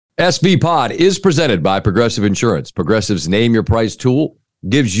SV Pod is presented by Progressive Insurance. Progressive's Name Your Price tool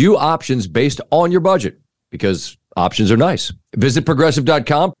gives you options based on your budget because options are nice. Visit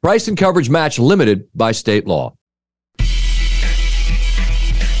Progressive.com. Price and coverage match limited by state law.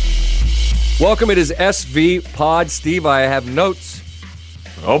 Welcome. It is SV Pod. Steve, I have notes.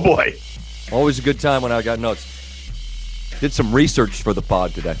 Oh, boy. Always a good time when I got notes. Did some research for the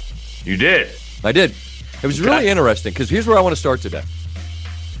pod today. You did? I did. It was really interesting because here's where I want to start today.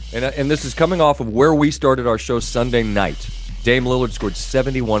 And this is coming off of where we started our show Sunday night. Dame Lillard scored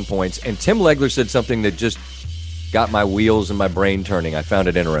 71 points, and Tim Legler said something that just got my wheels and my brain turning. I found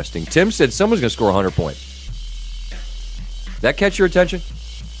it interesting. Tim said someone's going to score 100 points. That catch your attention?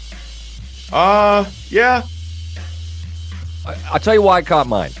 Yeah. I'll tell you why it caught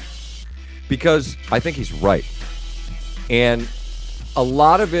mine. Because I think he's right. And a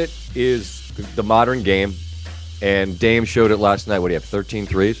lot of it is the modern game. And Dame showed it last night. What do you have, 13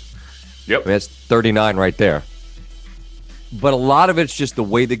 threes? Yep. I mean, that's 39 right there. But a lot of it's just the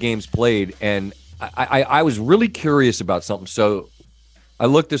way the game's played. And I was really curious about something. So I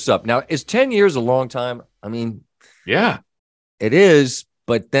looked this up. Now, is 10 years a long time? I mean, yeah, it is.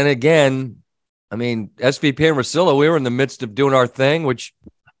 But then again, I mean, SVP and Russillo, we were in the midst of doing our thing, which,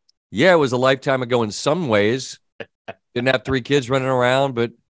 yeah, it was a lifetime ago in some ways. Didn't have 3 kids running around,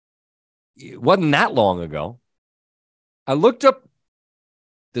 but it wasn't that long ago. I looked up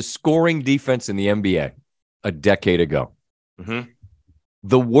the scoring defense in the NBA a decade ago. Mm-hmm.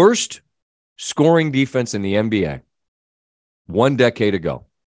 The worst scoring defense in the NBA 1 decade ago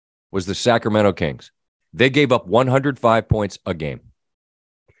was the Sacramento Kings. They gave up 105 points a game.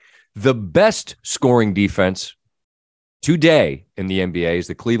 The best scoring defense today in the NBA is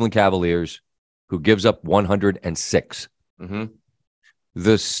the Cleveland Cavaliers, who gives up 106. Mm-hmm.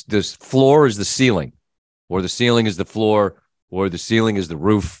 This floor is the ceiling, or the ceiling is the floor, or the ceiling is the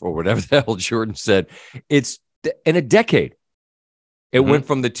roof, or whatever the hell Jordan said. It's in a decade. It went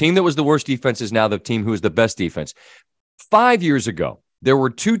from the team that was the worst defense is now the team who is the best defense. 5 years ago, there were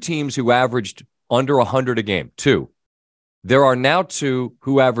 2 teams who averaged under 100 a game. 2. There are now 2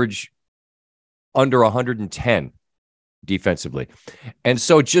 who average under 110 defensively. And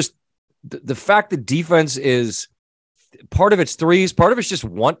so just the fact that defense is part of it's threes, part of it's just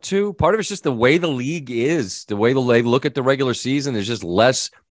want to, part of it's just the way the league is, the way they look at the regular season. There's just less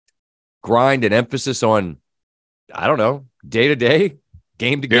grind and emphasis on, I don't know, day to day,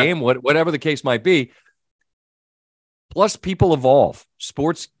 game to game, whatever the case might be. Plus, people evolve.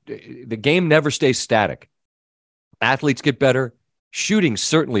 Sports, the game never stays static. Athletes get better. Shooting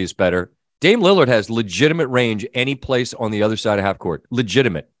certainly is better. Dame Lillard has legitimate range any place on the other side of half court.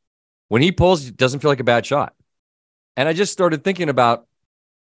 Legitimate. When he pulls, it doesn't feel like a bad shot. And I just started thinking about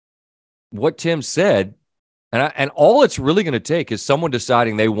what Tim said, and all it's really going to take is someone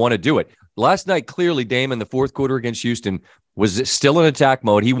deciding they want to do it. Last night, clearly, Dame in the fourth quarter against Houston was still in attack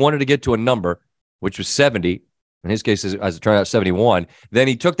mode. He wanted to get to a number, which was 70. In his case, as it turned out, 71. Then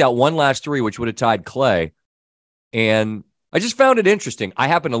he took that one last 3, which would have tied Clay. And I just found it interesting. I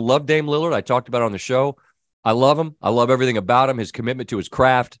happen to love Dame Lillard. I talked about it on the show. I love him. I love everything about him, his commitment to his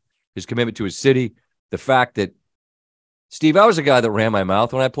craft, his commitment to his city, the fact that, Steve, I was a guy that ran my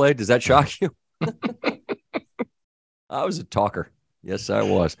mouth when I played. Does that shock you? I was a talker. Yes, I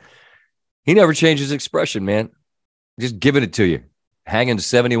was. He never changed his expression, man. Just giving it to you. Hanging to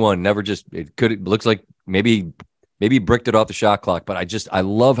 71. Never just, it looks like maybe he bricked it off the shot clock, but I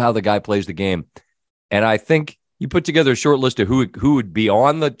love how the guy plays the game. And I think you put together a short list of who would be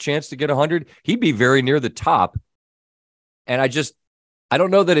on the chance to get 100. He'd be very near the top. And I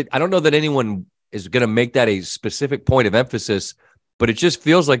don't know that anyone is going to make that a specific point of emphasis, but it just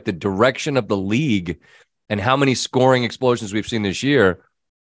feels like the direction of the league and how many scoring explosions we've seen this year.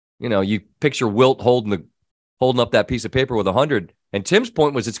 You know, you picture Wilt holding up that piece of paper with 100. And Tim's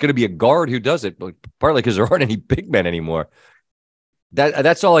point was it's going to be a guard who does it, but partly because there aren't any big men anymore.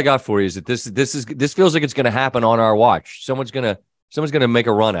 That's all I got for you is that this feels like it's going to happen on our watch. Someone's going to make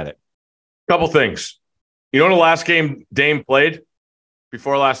a run at it. Couple things. You know the last game Dame played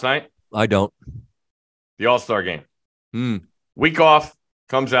before last night? I don't. The All-Star game. Week off,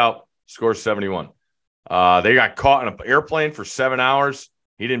 comes out, scores 71. They got caught in an airplane for 7 hours.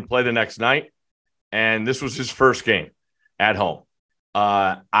 He didn't play the next night. And this was his first game at home.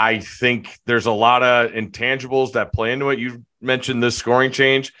 I think there's a lot of intangibles that play into it. You mentioned this scoring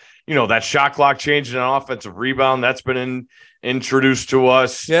change. You know, that shot clock change in an offensive rebound, that's been introduced to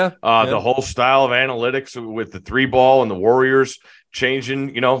us. The whole style of analytics with the 3-ball and the Warriors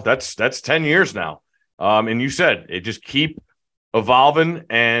changing, you know, that's 10 years now. And you said it just keep evolving,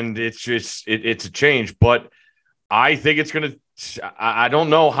 and it's a change. But I think it's going to I don't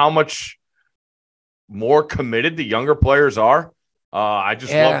know how much more committed the younger players are. I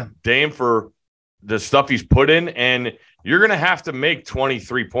just love Dame for the stuff he's put in, and you're going to have to make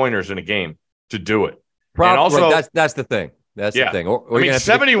 23 pointers in a game to do it. And also, that's the thing. That's the thing. I mean,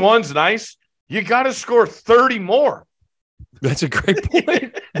 71's nice. You got to score 30 more. That's a great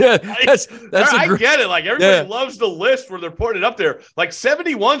point. Yeah, I get it. Like, everybody loves the list where they're putting it up there. Like,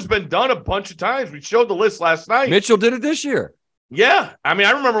 71's been done a bunch of times. We showed the list last night. Mitchell did it this year. Yeah. I mean,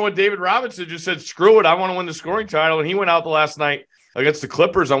 I remember when David Robinson just said, screw it, I want to win the scoring title. And he went out the last night against the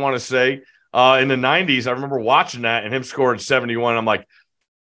Clippers, I want to say, in the 90s. I remember watching that and him scoring 71. I'm like,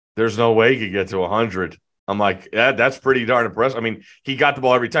 there's no way he could get to 100. I'm like, yeah, that's pretty darn impressive. I mean, he got the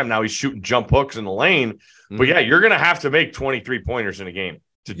ball every time. Now he's shooting jump hooks in the lane. But, yeah, you're going to have to make 23 pointers in a game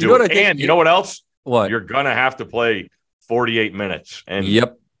to do it. And you know what else? What? You're going to have to play 48 minutes. And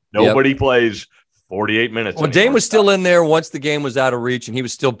yep. Nobody plays 48 minutes. Well, Dame was still in there once the game was out of reach, and he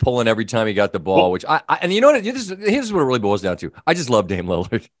was still pulling every time he got the ball, which and you know what? Here's what it really boils down to. I just love Dame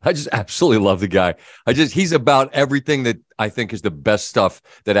Lillard. I just absolutely love the guy. He's about everything that I think is the best stuff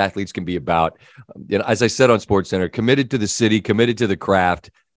that athletes can be about. You know, as I said on SportsCenter, committed to the city, committed to the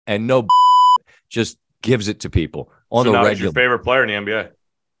craft, and no just gives it to people on the regular. Your favorite player in the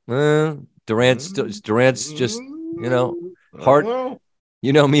NBA? Durant's just, you know, hard.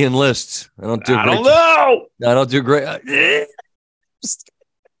 You know me and lists. I don't do great.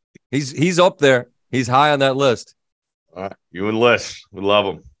 He's up there. He's high on that list. You and lists. We love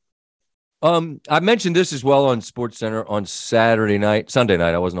him. I mentioned this as well on SportsCenter on Sunday night.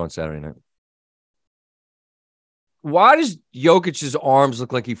 I wasn't on Saturday night. Why does Jokic's arms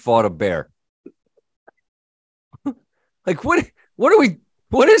look like he fought a bear? Like, what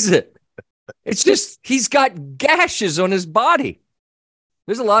is it? It's just, he's got gashes on his body.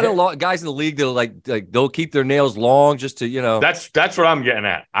 There's a lot of guys in the league that like they'll keep their nails long just to, you know. That's what I'm getting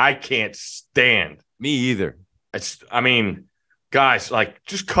at. I can't stand. Me either. Guys, like,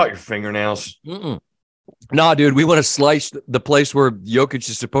 just cut your fingernails. Nah, dude, we want to slice the place where Jokic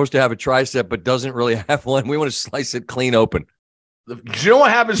is supposed to have a tricep but doesn't really have one. We want to slice it clean open. Do you know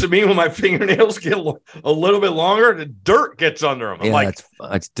what happens to me when my fingernails get a little bit longer? The dirt gets under them. I'm like,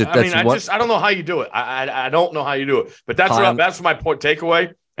 I don't know how you do it. I don't know how you do it. But that's my point.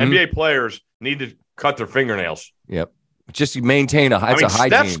 Takeaway: NBA players need to cut their fingernails. Yep. Just maintain a hygiene.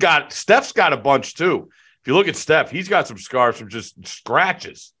 Steph's got a bunch too. If you look at Steph, he's got some scars from just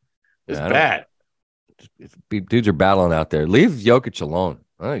scratches. It's bad. Dudes are battling out there. Leave Jokic alone.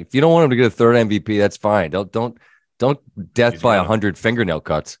 If you don't want him to get a third MVP, that's fine. Don't death by 100 fingernail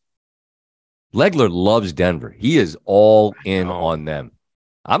cuts. Legler loves Denver. He is all in on them.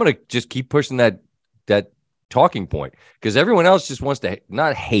 I'm going to just keep pushing that talking point because everyone else just wants to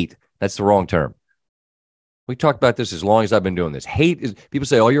not hate. That's the wrong term. We talked about this as long as I've been doing this. Hate is, people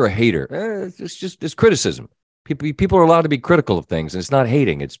say, oh, you're a hater. It's criticism. People are allowed to be critical of things, and it's not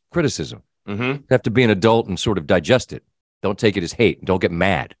hating. It's criticism. You have to be an adult and sort of digest it. Don't take it as hate. Don't get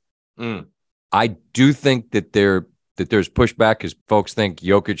mad. I do think that there's pushback because folks think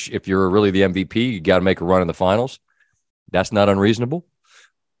Jokic, if you're really the MVP, you got to make a run in the finals. That's not unreasonable.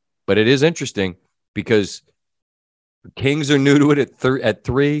 But it is interesting because the Kings are new to it at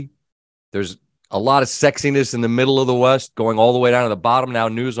 3. There's a lot of sexiness in the middle of the West going all the way down to the bottom. Now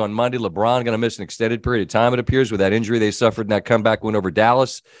news on Monday, LeBron going to miss an extended period of time, it appears, with that injury they suffered in that comeback win over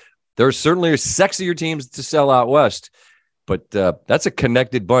Dallas. There are certainly sexier teams to sell out West. But that's a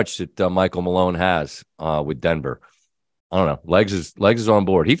connected bunch that Michael Malone has with Denver. I don't know. Legs is on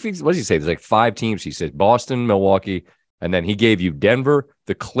board. He thinks, what does he say? There's like 5 teams. He said Boston, Milwaukee, and then he gave you Denver,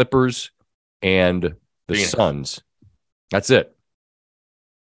 the Clippers, and the Suns. That's it.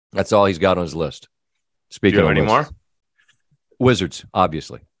 That's all he's got on his list. Speaking of any more? Wizards,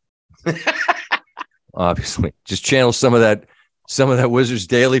 obviously. Obviously. Just channel some of that Wizards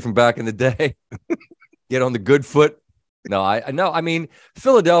daily from back in the day. Get on the good foot. No, I mean,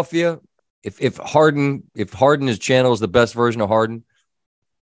 Philadelphia, if Harden's channel is the best version of Harden,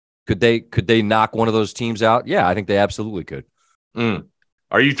 could they knock one of those teams out? Yeah, I think they absolutely could.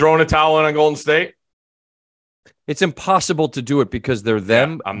 Are you throwing a towel in on Golden State? It's impossible to do it because they're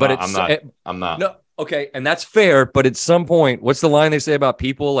them. I'm not. No, okay, and that's fair. But at some point, what's the line they say about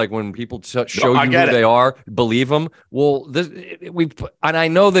people? Like when people show you who they are, believe them. Well, and I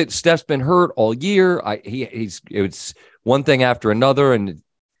know that Steph's been hurt all year. It's one thing after another, and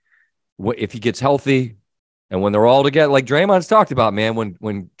if he gets healthy, and when they're all together, like Draymond's talked about, man,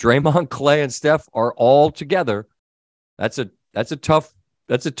 when Draymond, Clay, and Steph are all together, that's a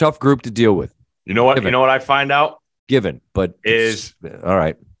tough group to deal with. You know what? Given. You know what I find out? But is all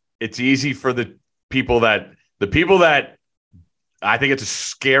right. It's easy for the people that I think it's a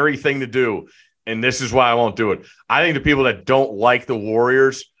scary thing to do, and this is why I won't do it. I think the people that don't like the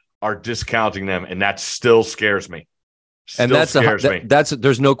Warriors are discounting them, and that still scares me.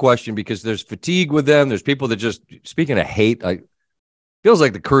 There's no question, because there's fatigue with them. There's people that just, speaking of hate, feels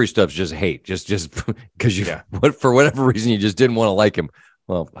like the Curry stuff's just hate, just because for whatever reason you just didn't want to like him.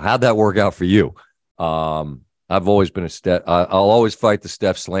 Well, how'd that work out for you? I've always been I'll always fight the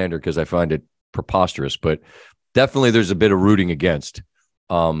Steph slander because I find it preposterous, but definitely there's a bit of rooting against.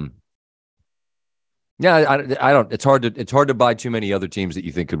 I don't. It's hard to buy too many other teams that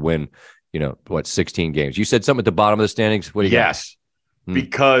you think could win. 16 games. You said something at the bottom of the standings. What do you got? Yes,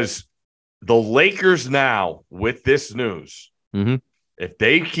 because the Lakers now, with this news, if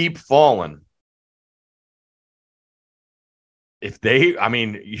they keep falling,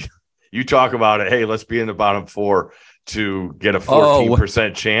 you talk about it. Hey, let's be in the bottom 4 to get a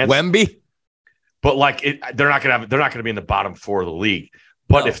 14% chance. Wemby, but they're not gonna be in the bottom 4 of the league.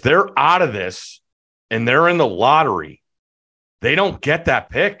 But if they're out of this and they're in the lottery, they don't get that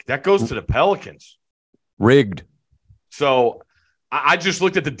pick. That goes to the Pelicans. Rigged. So I just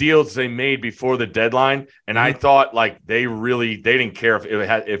looked at the deals they made before the deadline, and I thought they didn't care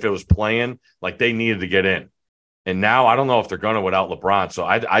if it was playing. They needed to get in. And now I don't know if they're going to without LeBron. So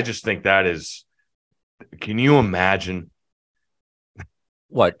I just think that is – can you imagine?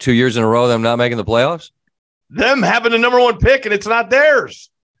 What, 2 years in a row them not making the playoffs? Them having the number 1 pick, and it's not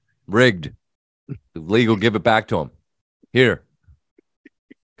theirs. Rigged. The league will give it back to them. Here.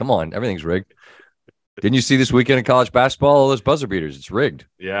 Come on, everything's rigged. Didn't you see this weekend in college basketball? All those buzzer beaters, it's rigged.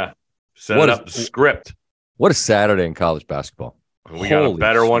 Yeah. Set up the script. What a Saturday in college basketball. We got a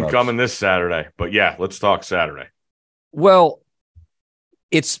better one coming this Saturday. But yeah, let's talk Saturday. Well,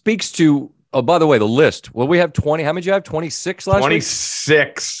 it speaks to, by the way, the list. Well, we have 20. How many did you have? 26 last week?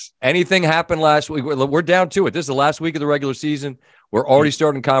 26. Anything happened last week? We're down to it. This is the last week of the regular season. We're already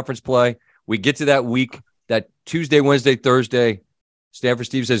starting conference play. We get to that week, that Tuesday, Wednesday, Thursday. Stanford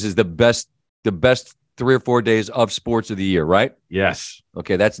Steve says is the best 3 or 4 days of sports of the year, right? Yes.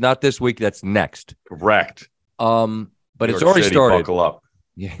 Okay, that's not this week. That's next. Correct. But it's already started. Buckle up.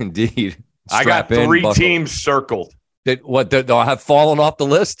 Yeah, indeed. I got 3 teams circled. They'll have fallen off the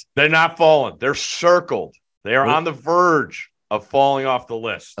list? They're not fallen. They're circled. They are on the verge of falling off the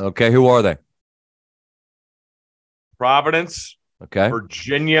list. Okay, who are they? Providence. Okay.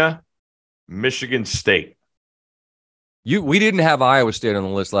 Virginia. Michigan State. We didn't have Iowa State on the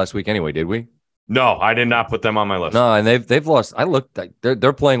list last week anyway, did we? No, I did not put them on my list. No, and they've lost. I looked.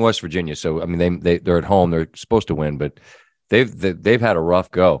 They're playing West Virginia, so I mean they're at home. They're supposed to win, but they've had a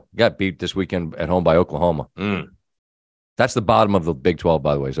rough go. Got beat this weekend at home by Oklahoma. That's the bottom of the Big 12,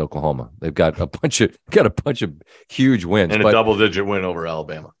 by the way, is Oklahoma. They've got a bunch of huge wins and a double-digit win over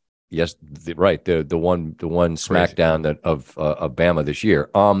Alabama. Yes, right. The one smackdown of Bama this year.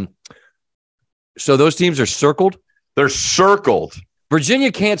 So those teams are circled. They're circled. Virginia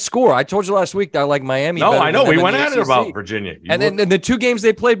can't score. I told you last week that I like Miami. No, I know. We went at it about Virginia. Then the 2 games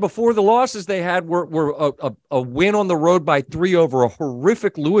they played before the losses they had were a win on the road by 3 over a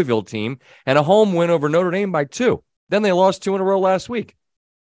horrific Louisville team and a home win over Notre Dame by 2. Then they lost 2 in a row last week.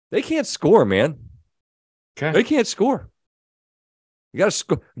 They can't score, man. Okay. They can't score. You got to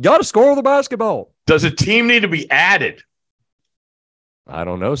score. You got to score the basketball. Does a team need to be added? I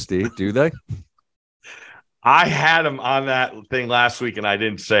don't know, Steve. Do they? I had them on that thing last week, and I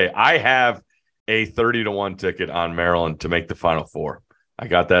didn't say. I have a 30-1 ticket on Maryland to make the Final Four. I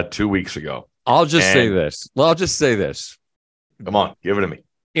got that 2 weeks ago. I'll just say this. Come on, give it to me.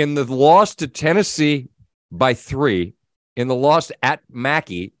 In the loss to Tennessee by 3, in the loss at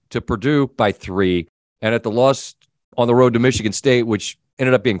Mackey to Purdue by 3, and at the loss on the road to Michigan State, which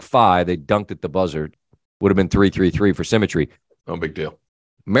ended up being 5, they dunked at the buzzer, would have been 3-3-3 for symmetry. No big deal.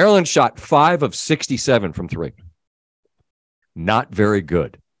 Maryland shot 5 of 67 from 3. Not very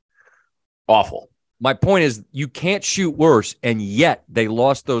good. Awful. My point is you can't shoot worse, and yet they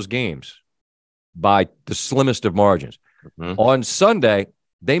lost those games by the slimmest of margins. Mm-hmm. On Sunday,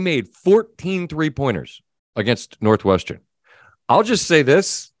 they made 14 3-pointers against Northwestern. I'll just say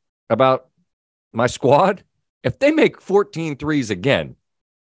this about my squad. If they make 14 threes again,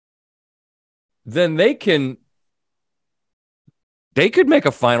 then they could make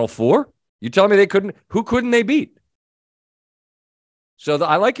a Final Four. You tell me they couldn't? Who couldn't they beat? So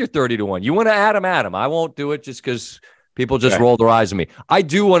I like your 30-1. You want to add them. I won't do it just because people just roll their eyes at me. I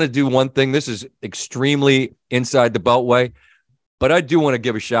do want to do one thing. This is extremely inside the beltway, but I do want to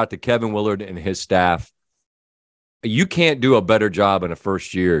give a shout to Kevin Willard and his staff. You can't do a better job in a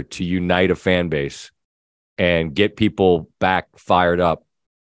first year to unite a fan base and get people back fired up.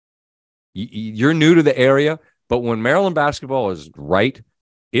 You're new to the area. But when Maryland basketball is right,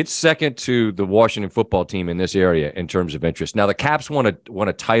 it's second to the Washington football team in this area in terms of interest. Now the Caps won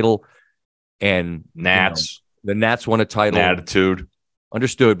a title, and Nats, the Nats won a title. Attitude,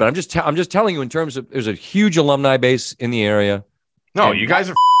 understood. But I'm just telling you in terms of there's a huge alumni base in the area. No, you guys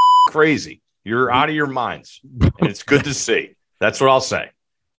are crazy. You're out of your minds, and it's good to see. That's what I'll say.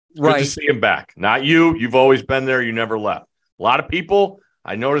 It's good to see him back. Not you. You've always been there. You never left. A lot of people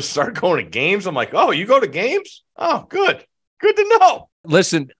I noticed started going to games. I'm like, oh, you go to games? Oh, good. Good to know.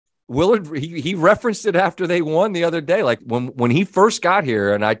 Listen, Willard, he referenced it after they won the other day. Like when he first got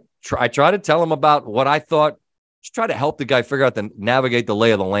here, and I try to tell him about what I thought, just try to help the guy figure out navigate the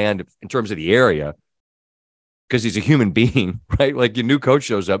lay of the land in terms of the area, because he's a human being, right? Like your new coach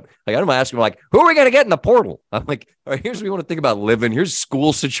shows up. Like I'm asking him, like, who are we going to get in the portal? I'm like, all right, here's what we want to think about living. Here's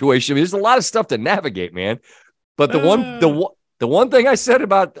school situation. I mean, there's a lot of stuff to navigate, man. But the one thing I said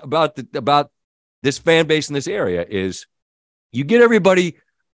about this fan base in this area is, you get everybody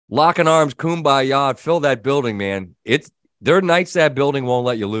locking arms, kumbaya, fill that building, man. There are nights that building won't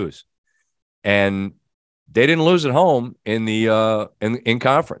let you lose, and they didn't lose at home in the in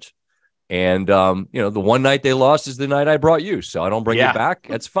conference. And the one night they lost is the night I brought you, so I don't bring you back.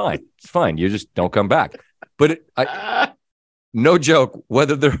 That's fine. It's fine. You just don't come back. But no joke.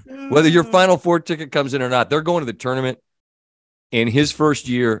 Whether your Final Four ticket comes in or not, they're going to the tournament in his first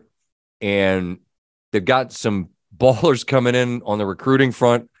year, and they've got some ballers coming in on the recruiting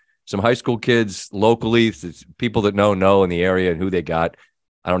front, some high school kids locally, people that know in the area and who they got.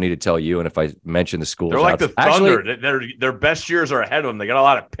 I don't need to tell you. And if I mention the schools, they're like the Thunder. Their best years are ahead of them. They got a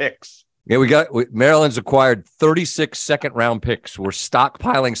lot of picks. Yeah, Maryland's acquired 36 second-round picks. We're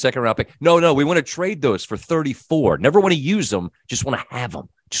stockpiling second-round picks. No, we want to trade those for 34. Never want to use them. Just want to have them.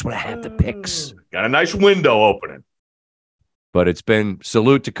 Just want to have the picks. Got a nice window opening. But it's been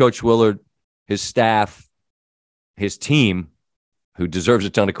salute to Coach Willard, his staff, his team, who deserves a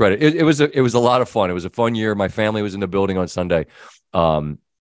ton of credit. It was a lot of fun. It was a fun year. My family was in the building on Sunday.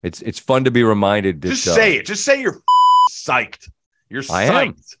 It's fun to be reminded. That, just say it. Just say you're psyched. You're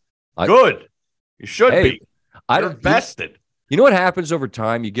psyched. I am. Good. You should be. You're invested. You know what happens over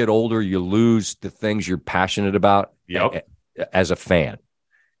time? You get older, you lose the things you're passionate about as a fan.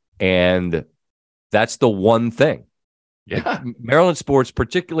 And that's the one thing. Yeah. Like Maryland sports,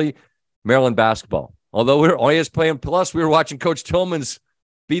 particularly Maryland basketball. Although we're on ESPN Plus, we were watching Coach Tillman's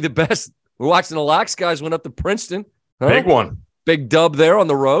be the best. We're watching the Locks guys went up to Princeton. Huh? Big one. Big dub there on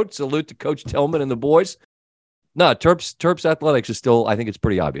the road. Salute to Coach Tillman and the boys. No, Terps athletics is still, I think it's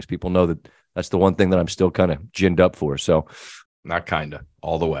pretty obvious. People know that that's the one thing that I'm still kind of ginned up for. So, not kind of,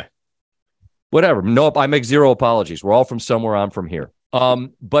 all the way. Whatever. Nope, I make zero apologies. We're all from somewhere. I'm from here.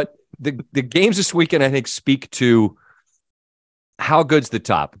 But the games this weekend, I think, speak to how good's the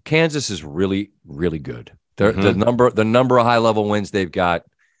top. Kansas is really, really good. The number of high-level wins they've got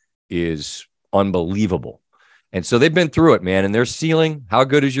is unbelievable. And so they've been through it, man. And their ceiling, how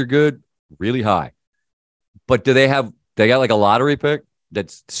good is your good? Really high. But they got like a lottery pick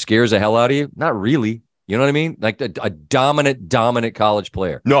that scares the hell out of you? Not really. You know what I mean? Like a dominant college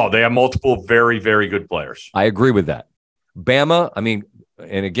player. No, they have multiple very, very good players. I agree with that. Bama, I mean,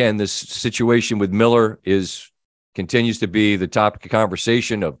 and again, this situation with Miller continues to be the topic of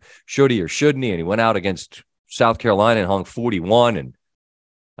conversation of should he or shouldn't he? And he went out against South Carolina and hung 41. And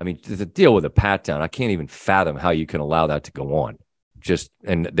I mean, the deal with a pat down, I can't even fathom how you can allow that to go on.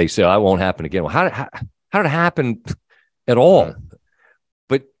 And they say, I won't happen again. Well, how did it happen at all?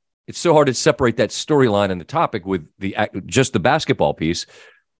 But it's so hard to separate that storyline and the topic with just the basketball piece.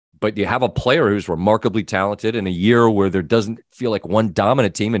 But you have a player who's remarkably talented in a year where there doesn't feel like one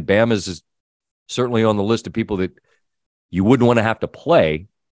dominant team, and Bama's is certainly on the list of people that you wouldn't want to have to play.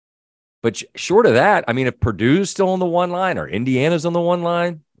 But short of that, I mean, if Purdue's still on the one line or Indiana's on the one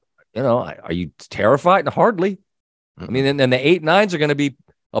line, are you terrified? Hardly. I mean, and the 8-9s are going to be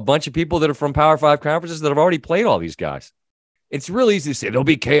a bunch of people that are from Power 5 conferences that have already played all these guys. It's really easy to say there'll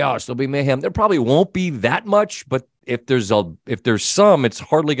be chaos, there'll be mayhem. There probably won't be that much, but if there's some, it's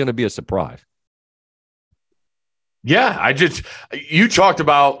hardly going to be a surprise. Yeah, you talked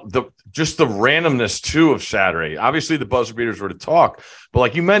about the randomness too of Saturday. Obviously, the buzzer beaters were to talk, but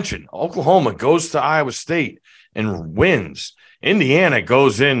like you mentioned, Oklahoma goes to Iowa State and wins. Indiana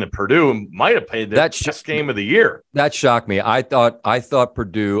goes into Purdue and might have played the best game of the year. That shocked me. I thought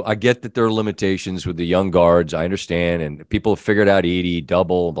Purdue, I get that there are limitations with the young guards. I understand. And people have figured out Edey,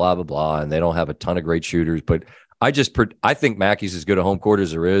 double, blah, blah, blah. And they don't have a ton of great shooters. But I think Mackey's as good a home court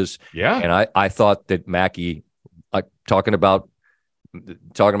as there is. Yeah. And I thought that Mackey, talking about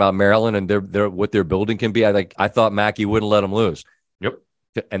Maryland and what their building can be, I thought Mackey wouldn't let them lose. Yep.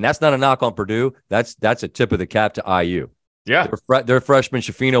 And that's not a knock on Purdue. That's a tip of the cap to IU. Yeah. Their freshman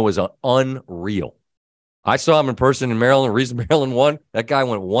Shafino was unreal. I saw him in person in Maryland. The reason Maryland won, that guy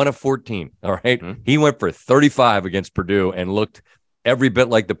went 1 of 14. All right. Mm-hmm. He went for 35 against Purdue and looked every bit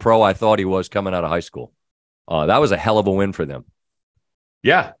like the pro I thought he was coming out of high school. That was a hell of a win for them.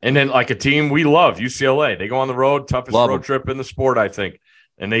 Yeah. And then like a team we love, UCLA. They go on the road, toughest road trip in the sport, I think.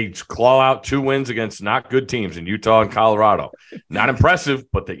 And they claw out 2 wins against not good teams in Utah and Colorado. Not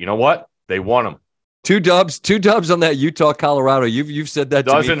impressive, but you know what? They won them. 2 dubs on that Utah, Colorado. You've said that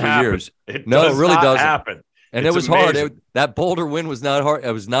to me for years. It really doesn't happen. And it was amazing. Hard. That Boulder win was not hard.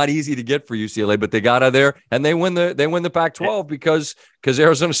 It was not easy to get for UCLA, but they got out of there and they win the Pac-12 because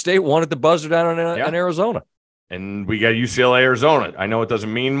Arizona State wanted the buzzer down on Arizona. And we got UCLA, Arizona. I know it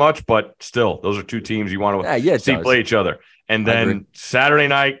doesn't mean much, but still, those are 2 teams you want to see play each other. And then Saturday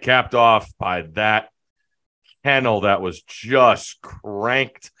night capped off by that kennel that was just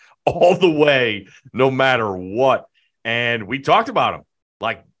cranked all the way, no matter what. And we talked about them.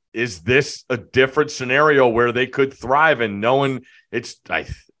 Like, is this a different scenario where they could thrive? And knowing this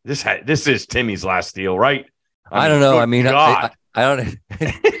is Timmy's last deal, right? I don't know. I mean, I don't.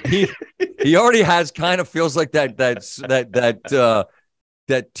 He already has kind of feels like that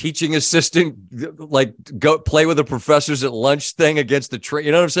teaching assistant, like go play with the professors at lunch thing against the tree.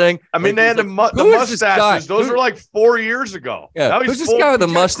 You know what I'm saying? I mean, they had the mustaches. Those were like 4 years ago. Yeah. Now who's this guy with the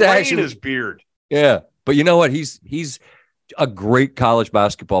mustache and his beard? Yeah. But you know what? He's a great college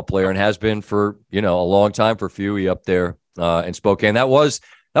basketball player and has been for, a long time for Fewy up there in Spokane. That was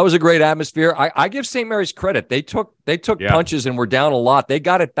a great atmosphere. I give St. Mary's credit. They took punches and were down a lot. They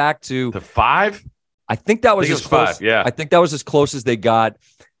got it back to the 5. I think that was as close. 5, yeah. I think that was as close as they got.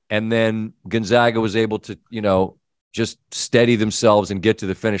 And then Gonzaga was able to, just steady themselves and get to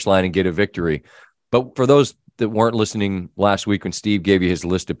the finish line and get a victory. But for those that weren't listening last week when Steve gave you his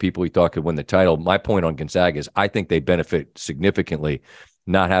list of people he thought could win the title, my point on Gonzaga is I think they benefit significantly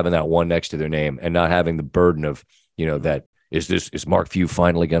not having that one next to their name and not having the burden of, that is Mark Few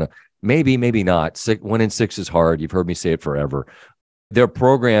finally going to maybe not. 1 in 6 is hard. You've heard me say it forever. Their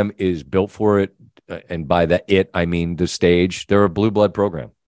program is built for it. And by that, I mean the stage. They're a blue blood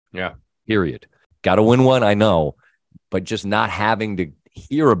program. Yeah. Period. Got to win one, I know, but just not having to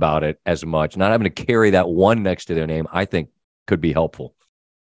hear about it as much, not having to carry that one next to their name, I think could be helpful.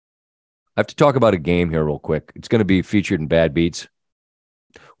 I have to talk about a game here real quick. It's going to be featured in Bad Beats.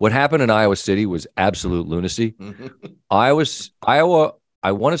 What happened in Iowa City was absolute lunacy. Iowa,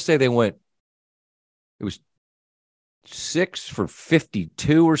 I want to say it was 6 for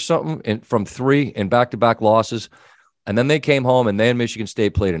 52 or something from 3 in back-to-back losses. And then they came home and then Michigan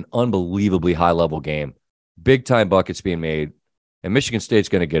State played an unbelievably high-level game. Big-time buckets being made. And Michigan State's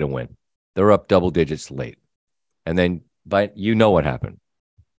going to get a win. They're up double digits late. And then, but you know what happened.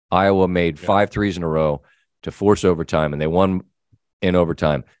 Iowa made 5 threes in a row to force overtime, and they won in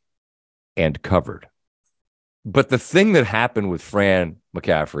overtime and covered. But the thing that happened with Fran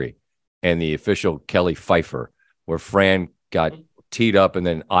McCaffrey and the official Kelly Pfeiffer, where Fran got teed up and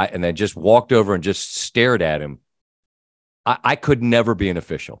then just walked over and just stared at him, I could never be an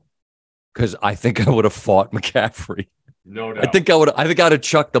official because I think I would have fought McCaffrey. No doubt. I think I'd have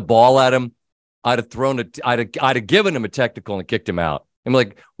chucked the ball at him. I'd have thrown it. I'd have given him a technical and kicked him out. I'm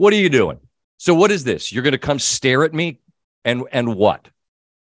like, what are you doing? So what is this? You're going to come stare at me and what?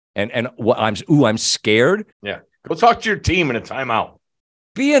 And what? I'm scared. Yeah. Go talk to your team in a timeout.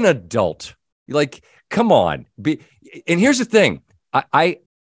 Be an adult. Like, come on. And here's the thing. I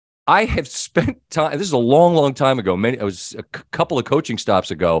have spent time. This is a long, long time ago. It was a couple of coaching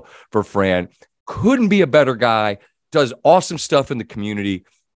stops ago for Fran. Couldn't be a better guy. Does awesome stuff in the community.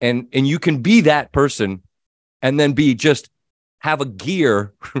 And you can be that person and then have a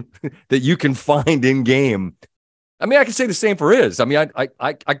gear that you can find in game. I mean, I can say the same for Iz. I mean,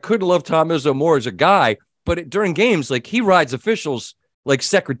 I couldn't love Tom Izzo more as a guy, but during games, like he rides officials like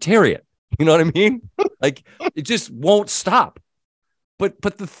secretariat. You know what I mean? Like it just won't stop. But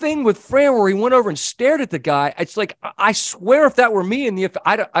the thing with Fran where he went over and stared at the guy, it's like, I swear if that were me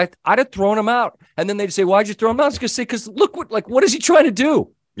I'd have thrown him out. And then they'd say, why'd you throw him out? I was going to say, because look, what is he trying to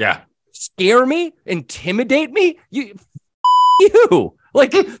do? Yeah. Scare me? Intimidate me? You.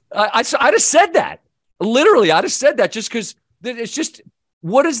 Like, I'd have said that. Literally, I'd have said that just because it's just,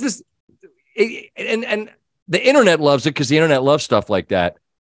 what is this? And the internet loves it because the internet loves stuff like that.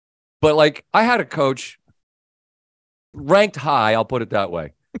 But like, I had a coach ranked high, I'll put it that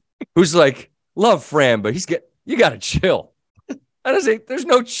way, who's like, love Fran, but you got to chill. I say, there's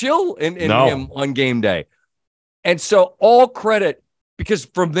no chill in him on game day. And so all credit, because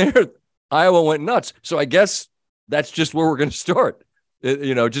from there, Iowa went nuts. So I guess that's just where we're going to start.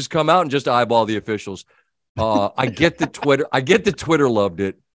 Just come out and just eyeball the officials. I get the Twitter loved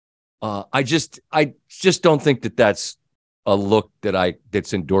it. I just don't think that that's a look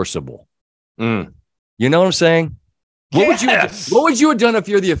that's endorsable. Mm. You know what I'm saying? Yes. What would you have done if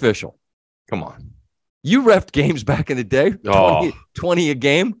you're the official? Come on. You reffed games back in the day. 20 a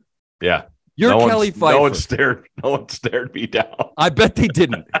game. Yeah. You're Kelly Pfeiffer. No one stared me down. I bet they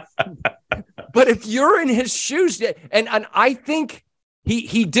didn't. But if you're in his shoes, and I think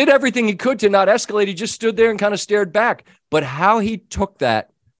he did everything he could to not escalate. He just stood there and kind of stared back. But how he took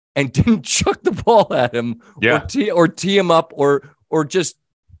that and didn't chuck the ball at him or tee him up or just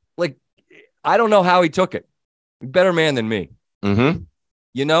like, I don't know how he took it. Better man than me. Mm-hmm.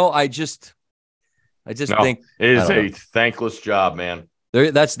 I just think it is a thankless job, man.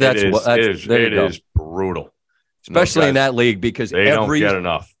 It is brutal, especially in that league, because they don't get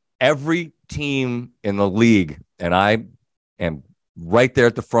enough. Every team in the league, and I am right there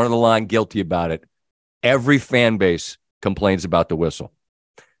at the front of the line, guilty about it. Every fan base complains about the whistle.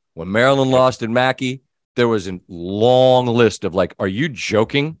 When Maryland lost in Mackey, there was a long list of are you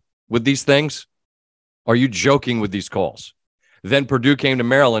joking with these things? Are you joking with these calls? Then Purdue came to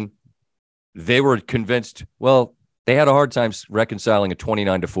Maryland. They were convinced, they had a hard time reconciling a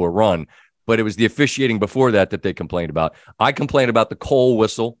 29-4 run, but it was the officiating before that they complained about. I complained about the Cole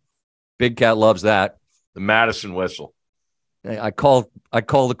whistle. Big Cat loves that. The Madison whistle. I call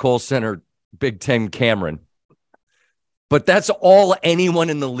the Cole Center Big Ten Cameron. But that's all anyone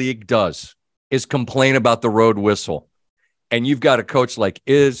in the league does is complain about the road whistle. And you've got a coach like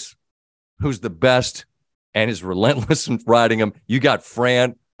Iz, who's the best and is relentless in riding him. You got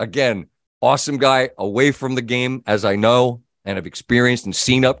Fran, again, awesome guy, away from the game, as I know and have experienced and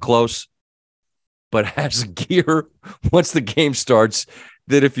seen up close, but has gear once the game starts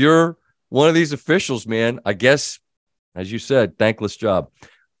that if you're one of these officials, man, I guess, as you said, thankless job.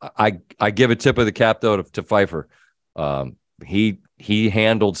 I give a tip of the cap, though, to Pfeiffer. He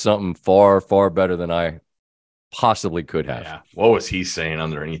handled something far, far better than I possibly could have. Yeah. What was he saying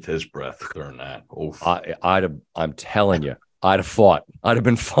underneath his breath during that? Oof. I'm telling you, I'd have fought. I'd have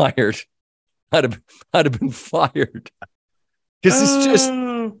been fired. I'd have been fired. Because it's just,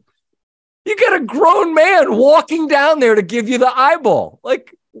 you got a grown man walking down there to give you the eyeball.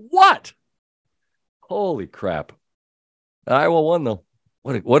 Like, what? Holy crap. Iowa won, though.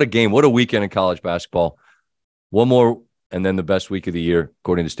 What a game. What a weekend in college basketball. One more, and then the best week of the year,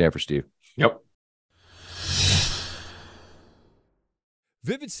 according to Stanford Steve. Yep.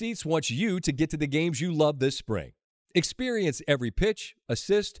 Vivid Seats wants you to get to the games you love this spring. Experience every pitch,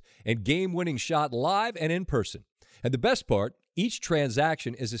 assist, and game-winning shot live and in person. And the best part, each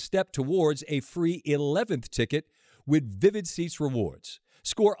transaction is a step towards a free 11th ticket with Vivid Seats rewards.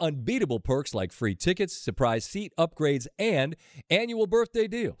 Score unbeatable perks like free tickets, surprise seat upgrades, and annual birthday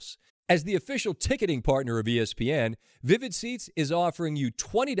deals. As the official ticketing partner of ESPN, Vivid Seats is offering you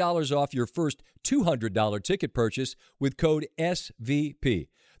 $20 off your first $200 ticket purchase with code SVP.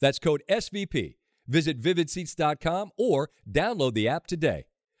 That's code SVP. Visit vividseats.com or download the app today.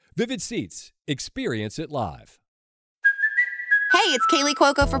 Vivid Seats. Experience it live. Hey, it's Kaylee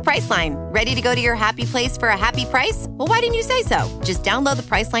Cuoco for Priceline. Ready to go to your happy place for a happy price? Well, why didn't you say so? Just download the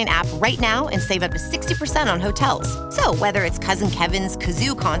Priceline app right now and save up to 60% on hotels. So whether it's Cousin Kevin's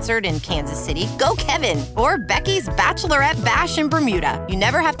Kazoo Concert in Kansas City, go Kevin, or Becky's Bachelorette Bash in Bermuda, you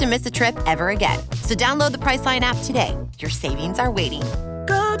never have to miss a trip ever again. So download the Priceline app today. Your savings are waiting.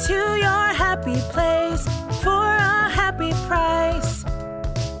 Go to your happy place for a happy price.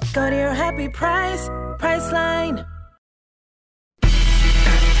 Go to your happy price, Priceline.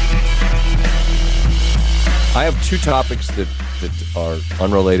 I have two topics that are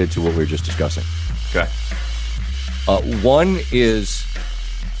unrelated to what we were just discussing. Okay. One is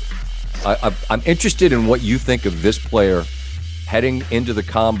I'm interested in what you think of this player heading into the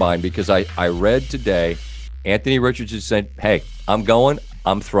combine, because I read today Anthony Richardson said, hey, I'm going,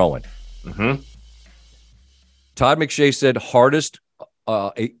 I'm throwing. Mm-hmm. Todd McShay said hardest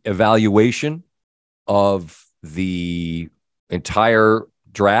evaluation of the entire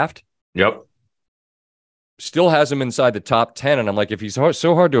draft. Yep. Still has him inside the top 10. And I'm like, if he's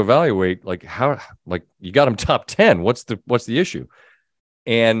so hard to evaluate, like how, like you got him top 10, what's the issue?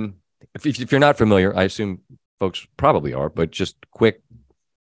 And if you're not familiar, I assume folks probably are, but just quick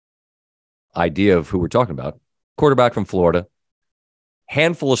idea of who we're talking about. Quarterback from Florida,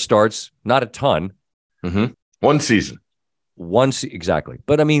 handful of starts, not a ton. Mm-hmm. One season. Exactly.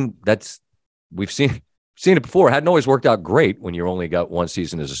 But I mean, we've seen it before. It hadn't always worked out great when you only got one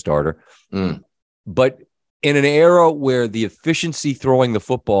season as a starter. But in an era where the efficiency throwing the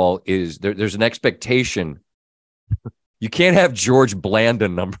football is there's an expectation You can't have George Blanda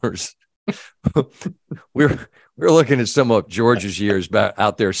numbers. we're looking at some of George's years back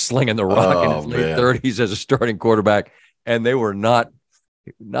out there slinging the rock in his late 30s as a starting quarterback, and they were not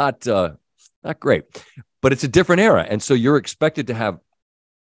great. But it's a different era, and so you're expected to have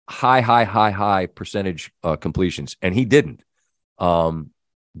high percentage completions, and he didn't.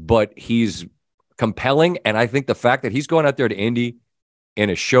 But he's compelling, and I think the fact that he's going out there to Indy in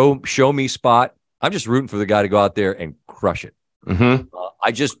a show me spot, I'm just rooting for the guy to go out there and crush it. Mm-hmm.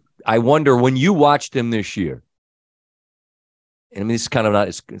 I wonder, when you watched him this year, and I mean, it's kind of not,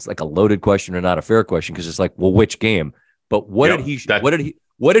 it's like a loaded question or not a fair question, because it's like, well, which game? But what did he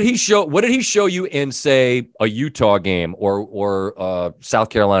show you in, say, a Utah game or South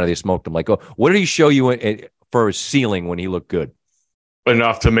Carolina? They smoked him. Like, what did he show you for his ceiling when he looked good?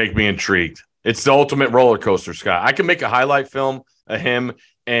 Enough to make me intrigued. It's the ultimate roller coaster, Scott. I can make a highlight film of him,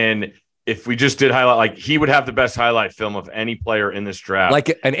 and if we just did highlight, like, he would have the best highlight film of any player in this draft. Like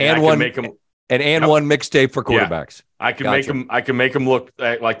an and one mixtape for quarterbacks. Yeah, I can make him look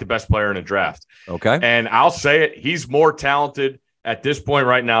like the best player in a draft. Okay. And I'll say it, he's more talented at this point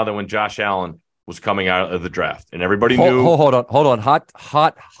right now than when Josh Allen was coming out of the draft. And everybody knew. Hold on.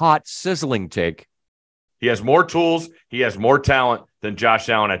 Hot sizzling take. He has more tools. He has more talent than Josh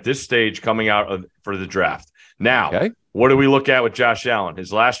Allen at this stage coming out for the draft. Now, What do we look at with Josh Allen?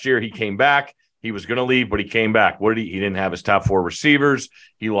 His last year, he came back. He was going to leave, but he came back. He didn't have his top 4 receivers.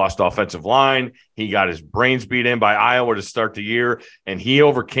 He lost offensive line. He got his brains beat in by Iowa to start the year, and he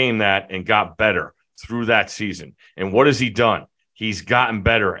overcame that and got better through that season. And what has he done? He's gotten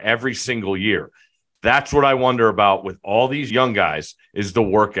better every single year. That's what I wonder about with all these young guys, is the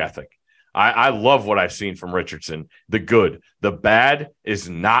work ethic. I love what I've seen from Richardson. The good. The bad is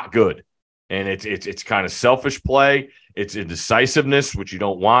not good. And it's kind of selfish play. It's indecisiveness, which you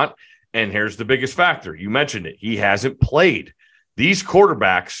don't want. And here's the biggest factor. You mentioned it. He hasn't played. These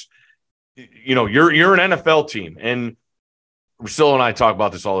quarterbacks, you're an NFL team. And Russillo and I talk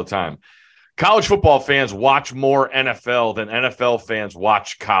about this all the time. College football fans watch more NFL than NFL fans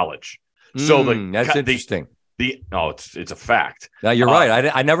watch college. So that's interesting. It's a fact. Now you're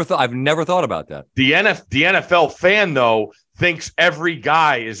right. I've never thought about that. The NFL fan, though, thinks every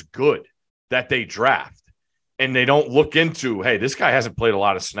guy is good that they draft, and they don't look into, hey, this guy hasn't played a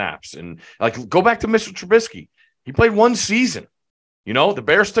lot of snaps. And like, go back to Mr. Trubisky. He played 1 season. The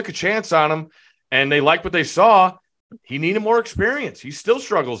Bears took a chance on him, and they liked what they saw. He needed more experience. He still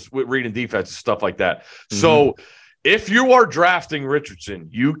struggles with reading defense and stuff like that. Mm-hmm. So if you are drafting Richardson,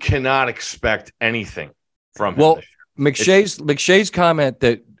 you cannot expect anything from him. Well, McShay's comment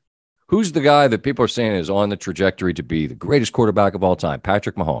that who's the guy that people are saying is on the trajectory to be the greatest quarterback of all time?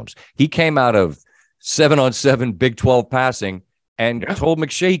 Patrick Mahomes. He came out of 7-on-7 Big 12 passing and told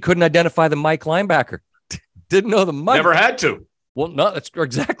McShay he couldn't identify the Mike linebacker. Didn't know the Mike. Never had to. Well, no, that's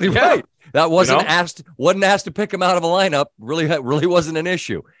exactly right. That wasn't asked to pick him out of a lineup. Really wasn't an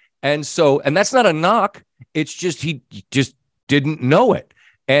issue. And that's not a knock. It's just he just didn't know it.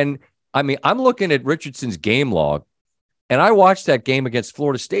 And I mean, I'm looking at Richardson's game log, and I watched that game against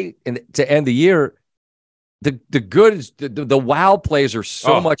Florida State to end the year. The good is the wow plays are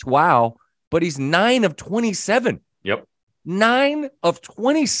so much wow, but he's 9 of 27. Yep. 9 of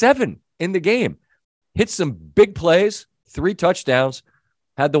 27 in the game. Hit some big plays, 3 touchdowns,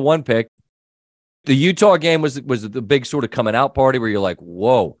 had the 1 pick. The Utah game was the big sort of coming out party where you're like,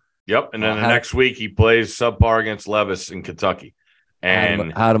 whoa. Yep. And then the next week he plays subpar against Levis in Kentucky.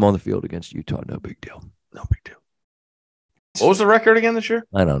 And had him on the field against Utah. No big deal. No big deal. What was the record again this year?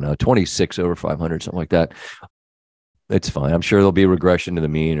 I don't know. 26 over 500, something like that. It's fine. I'm sure there'll be regression to the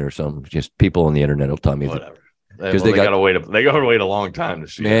mean or something. Just people on the internet will tell me. Whatever. Because they got to wait. They got to wait a long time to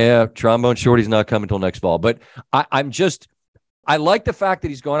see. Yeah, Trombone Shorty's not coming until next fall. But I like the fact that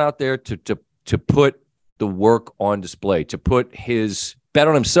he's going out there to put the work on display, to put his bet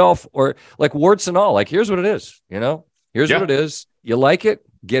on himself, or like warts and all. Like, here's what it is. Here's what it is. You like it?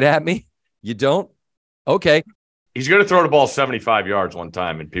 Get at me. You don't? Okay. He's going to throw the ball 75 yards one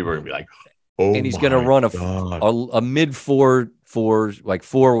time, and people are going to be like, "Oh!" And he's going to run a mid 4 like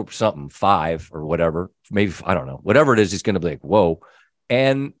 4 something 5 or whatever. Maybe I don't know. Whatever it is, he's going to be like, "Whoa!"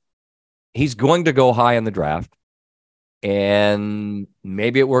 And he's going to go high in the draft. And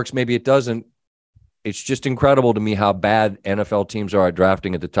maybe it works, maybe it doesn't. It's just incredible to me how bad NFL teams are at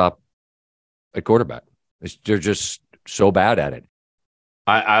drafting at the top at quarterback. They're just so bad at it.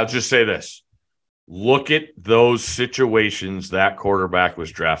 I'll just say this. Look at those situations that quarterback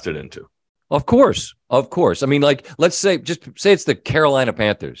was drafted into. Of course. I mean, like, let's say it's the Carolina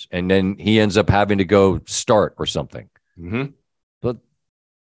Panthers, and then he ends up having to go start or something. Mm-hmm. But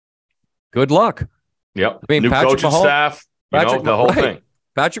good luck. Yep. I mean, New Patrick coaching Mahomes, staff, the whole thing.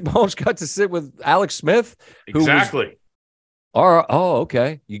 Patrick Mahomes got to sit with Alex Smith. Exactly.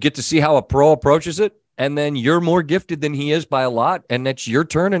 Okay. You get to see how a pro approaches it, and then you're more gifted than he is by a lot, and that's your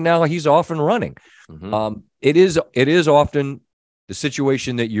turn, and now he's off and running. Mm-hmm. It is often the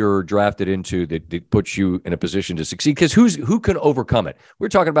situation that you're drafted into that puts you in a position to succeed, because who can overcome it? We're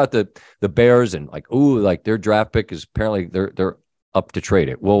talking about the Bears and like their draft pick is apparently they're up to trade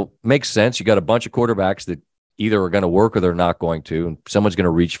it. Well, makes sense. You got a bunch of quarterbacks that either are going to work or they're not going to, and someone's going to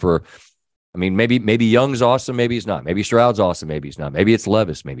reach for. I mean, maybe Young's awesome, maybe he's not. Maybe Stroud's awesome, maybe he's not. Maybe it's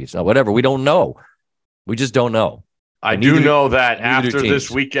Levis, maybe it's not. Whatever. We don't know. We just don't know. I do know that after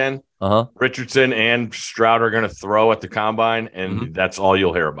this weekend, Richardson and Stroud are going to throw at the combine, and that's all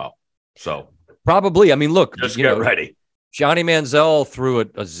you'll hear about. So probably. I mean, look, just get ready. Johnny Manziel threw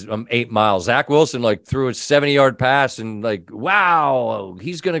it 8 miles. Zach Wilson threw a 70-yard pass, and wow,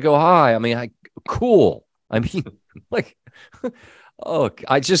 he's going to go high. I mean, cool. I mean,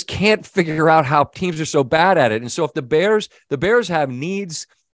 I just can't figure out how teams are so bad at it. And so if the Bears have needs,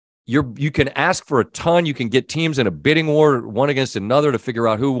 you can ask for a ton. You can get teams in a bidding war, one against another, to figure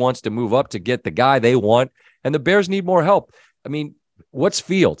out who wants to move up to get the guy they want. And the Bears need more help. I mean, what's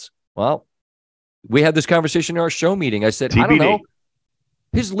Fields? Well, we had this conversation in our show meeting. I said, TBD. I don't know.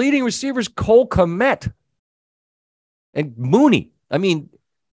 His leading receivers, Cole Kmet and Mooney. I mean,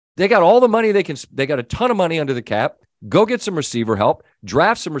 they got all the money they got a ton of money under the cap. Go get some receiver help.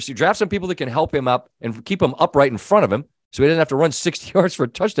 Draft some people that can help him up and keep him upright in front of him, so he doesn't have to run 60 yards for a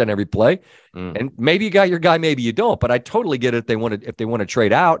touchdown every play. And maybe you got your guy, maybe you don't. But I totally get it if they want to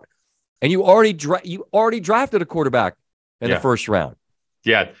trade out. And you already drafted a quarterback in the first round.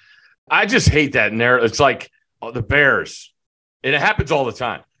 Yeah, I just hate that narrative. It's like the Bears, and it happens all the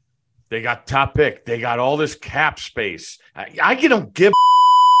time. They got top pick. They got all this cap space. I don't give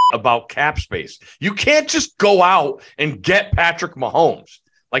about cap space. You can't just go out and get Patrick Mahomes.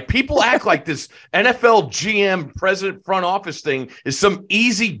 Like, people act like this NFL GM president front office thing is some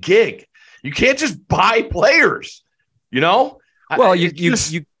easy gig. You can't just buy players, Well,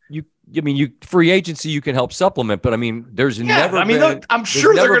 free agency, you can help supplement, but I mean, there's never. I mean, look, I'm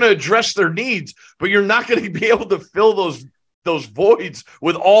sure they're going to address their needs, but you're not going to be able to fill those voids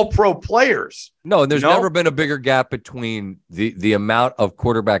with all pro players. No, and there's never been a bigger gap between the amount of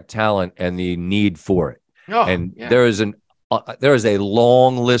quarterback talent and the need for it. There is a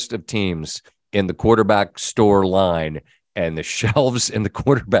long list of teams in the quarterback store line, and the shelves in the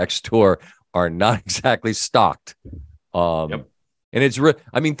quarterback store are not exactly stocked. And it's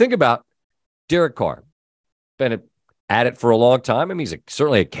think about Derek Carr. Been at it for a long time. I mean, he's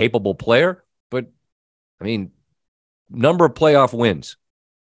certainly a capable player, but I mean, number of playoff wins,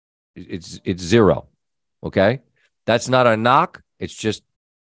 it's 0. Okay, that's not a knock. It's just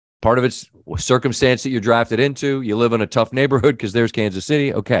part of it's circumstance that you're drafted into. You live in a tough neighborhood because there's Kansas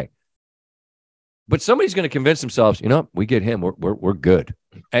City. Okay, but somebody's going to convince themselves, we get him, we're good,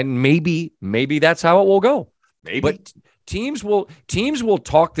 and maybe that's how it will go. Maybe, but teams will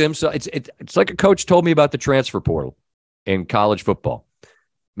talk them. So it's like a coach told me about the transfer portal in college football.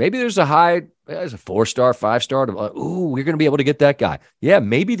 Maybe there's a 4-star, 5-star. We're going to be able to get that guy. Yeah,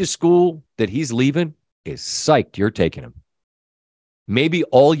 maybe the school that he's leaving is psyched you're taking him. Maybe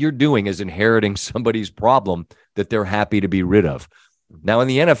all you're doing is inheriting somebody's problem that they're happy to be rid of. Now in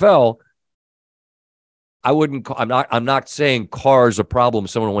the NFL, I'm not saying Carr's a problem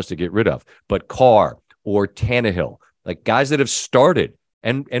someone wants to get rid of, but Carr or Tannehill, like guys that have started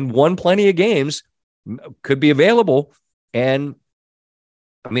and won plenty of games, could be available. And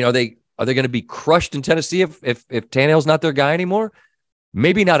I mean, are they going to be crushed in Tennessee if Tannehill's not their guy anymore?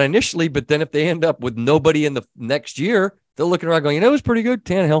 Maybe not initially, but then if they end up with nobody in the next year, they're looking around going, it was pretty good.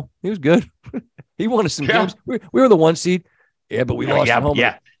 Tannehill, he was good. He won us some games. We were the 1 seed. Yeah, but we lost at home.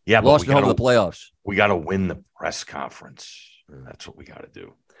 Lost at home in the playoffs. We got to win the press conference. That's what we got to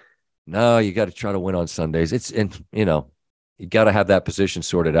do. No, you got to try to win on Sundays. You got to have that position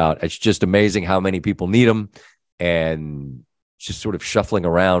sorted out. It's just amazing how many people need them, and just sort of shuffling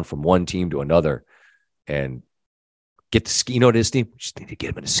around from one team to another, and get the scheme. You know what it is, Steve? We just need to get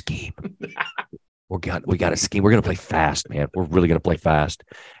them in a scheme. we got a scheme. We're going to play fast, man. We're really going to play fast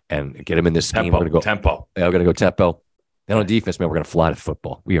and get them in this scheme. Tempo, we're going to go tempo. Yeah, we're going to go tempo. Then on defense, man, we're going to fly to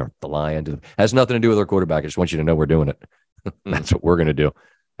football. We are flying to. Has nothing to do with our quarterback. I just want you to know we're doing it. That's what we're going to do.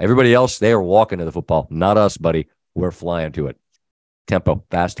 Everybody else, they are walking to the football. Not us, buddy. We're flying to it. Tempo,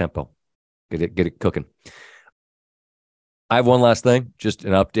 fast tempo. Get it cooking. I have one last thing, just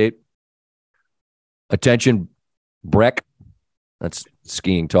an update. Attention, Breck. That's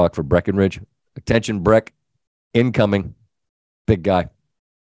skiing talk for Breckenridge. Attention, Breck. Incoming. Big guy.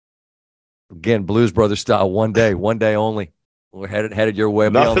 Again, Blues Brothers style. One day only. We're headed your way.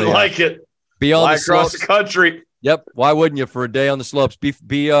 Nothing like it. Beyond Fly the across slopes. the country. Yep. Why wouldn't you for a day on the slopes?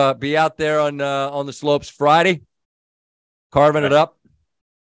 Be out there on the slopes Friday, carving it up.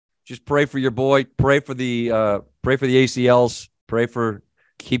 Just pray for your boy. Pray for the ACLs.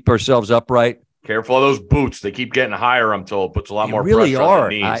 Keep ourselves upright. Careful of those boots. They keep getting higher, I'm told. Puts a lot more really pressure are. on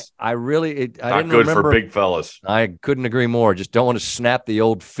the knees. I Not didn't good remember. for big fellas. I couldn't agree more. Just don't want to snap the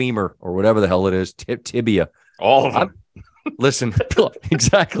old femur or whatever the hell it is, tibia. All of them. Listen,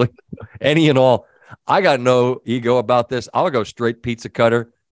 exactly. Any and all. I got no ego about this. I'll go straight pizza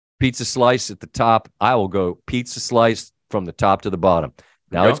cutter, pizza slice at the top. I will go pizza slice from the top to the bottom.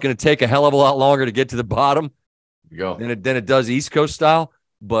 Now, it's going to take a hell of a lot longer to get to the bottom than it does East Coast style.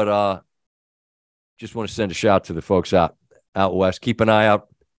 But just want to send a shout to the folks out west. Keep an eye out.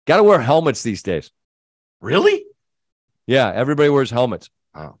 Got to wear helmets these days. Really? Yeah, everybody wears helmets.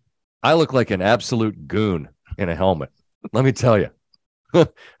 Oh. I look like an absolute goon in a helmet. Let me tell you.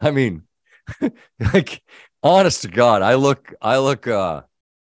 I mean, like, honest to God, I look.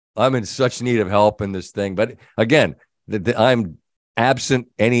 I'm in such need of help in this thing. But again, I'm absent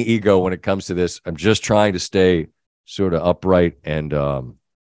any ego when it comes to this. I'm just trying to stay sort of upright and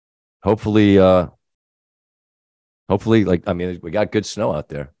hopefully, like, I mean, we got good snow out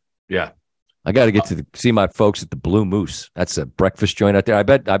there. Yeah. I got to get to see my folks at the Blue Moose. That's a breakfast joint out there. I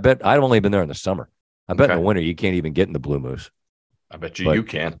bet I've only been there in the summer. I bet in the winter you can't even get in the Blue Moose. I bet you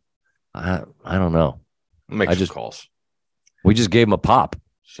can. I don't know. Make some calls. We just gave him a pop.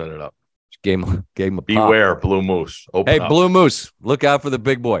 Set it up. Just gave him a pop. Beware, Blue Moose. Open up. Blue Moose, look out for the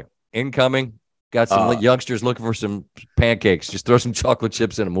big boy. Incoming. Got some youngsters looking for some pancakes. Just throw some chocolate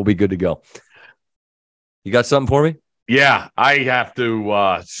chips in them. We'll be good to go. You got something for me? Yeah, I have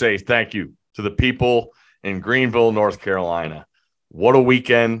to say thank you to the people in Greenville, North Carolina. What a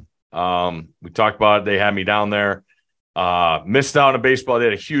weekend. We talked about it. They had me down there. Missed out on baseball. They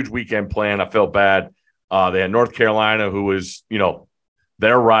had a huge weekend plan. I felt bad. They had North Carolina, who was,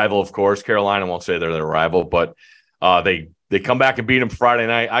 their rival, of course. Carolina won't say they're their rival, but they come back and beat them Friday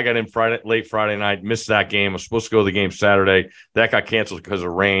night. I got in late Friday night, missed that game. I was supposed to go to the game Saturday. That got canceled because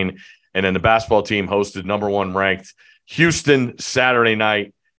of rain. And then the basketball team hosted number 1 ranked Houston Saturday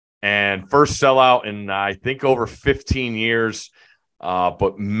night, and first sellout in, I think, over 15 years.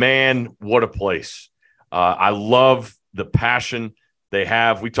 But man, what a place. I love the passion they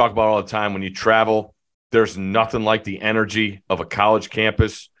have. We talk about it all the time. When you travel, there's nothing like the energy of a college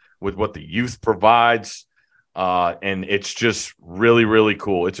campus with what the youth provides. And it's just really, really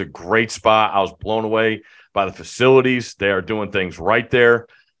cool. It's a great spot. I was blown away by the facilities. They are doing things right there.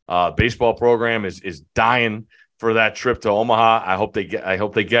 Baseball program is dying for that trip to Omaha. I hope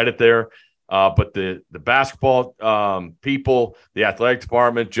they get it there. But the basketball people, the athletic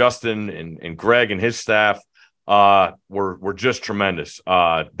department, Justin and Greg and his staff were just tremendous.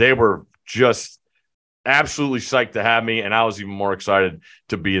 They were just absolutely psyched to have me, and I was even more excited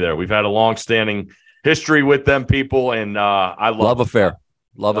to be there. We've had a long-standing history with them people, and I love affair.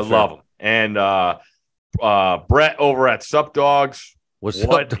 Love them. And Brett over at Sup Dogs. What's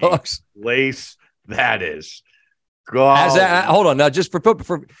up, Dogs? Place that is. God. Hold on now, just for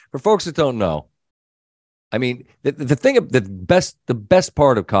folks that don't know. I mean, the thing, the best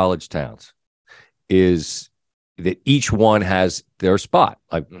part of college towns is that each one has their spot.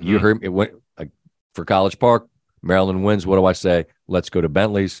 Like you heard, it went for College Park. Maryland wins. What do I say? Let's go to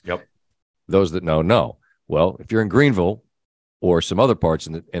Bentley's. Yep. Those that know. Well, if you're in Greenville or some other parts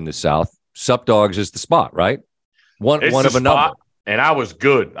in the South, Sup Dogs is the spot, right? One of a number. And I was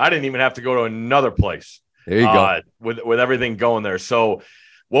good. I didn't even have to go to another place. There you go. With everything going there. So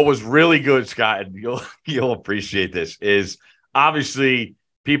what was really good, Scott, and you'll appreciate this, is obviously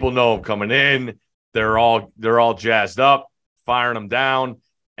people know I'm coming in. They're all jazzed up, firing them down.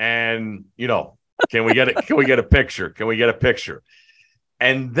 And, can we get a picture? Can we get a picture?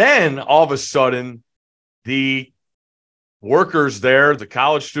 And then all of a sudden, the workers there, the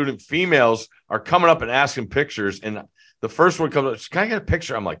college student females, are coming up and asking pictures. And the first one comes up, can I get a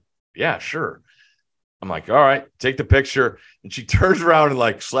picture? I'm like, yeah, sure. I'm like, all right, take the picture. And she turns around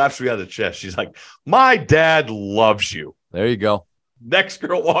and slaps me on the chest. She's like, my dad loves you. There you go. Next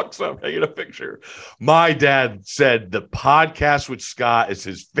girl walks up, I get a picture. My dad said the podcast with Scott is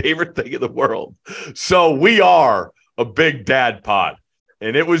his favorite thing in the world. So we are a big dad pod.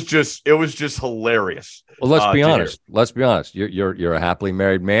 And it was just hilarious. Well, let's be honest. Let's be honest. You're a happily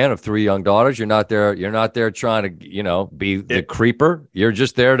married man of 3 young daughters. You're not there trying to, be the creeper. You're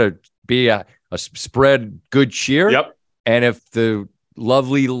just there to be a spread good cheer. Yep. And if the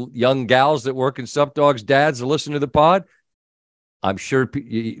lovely young gals that work in Sup Dogs dads are listening to the pod, I'm sure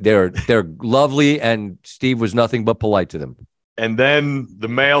they're lovely, and Steve was nothing but polite to them. And then the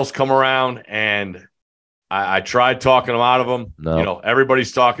males come around, and I tried talking them out of them. No.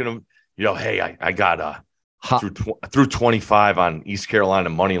 Everybody's talking to them. Hey, I got through 25 on East Carolina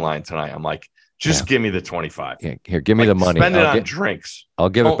money line tonight. I'm like, just give me the 25. Yeah, here, give me the money. Spend it on drinks. I'll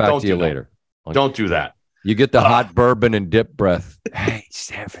give it back to you later. Don't do that. You get the hot bourbon and dip breath. Hey,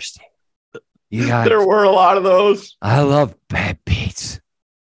 Sanford, there were a lot of those. I love bad beats.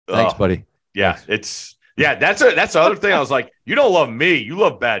 Thanks, buddy. Yeah, that's the other thing. I was like, you don't love me. You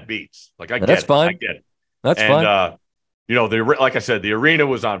love bad beats. Like, That's fine. I get it. That's fine. Like I said, the arena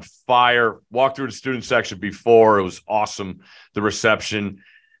was on fire. Walked through the student section before. It was awesome, the reception.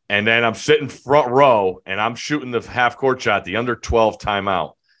 And then I'm sitting front row, and I'm shooting the half-court shot, the under 12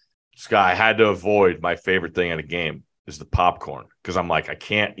 timeout. Scott, I had to avoid my favorite thing in a game is the popcorn, because I'm like, I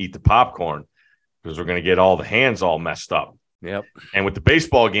can't eat the popcorn because we're going to get all the hands all messed up. Yep. And with the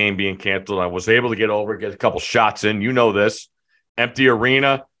baseball game being canceled, I was able to get a couple shots in. You know this. Empty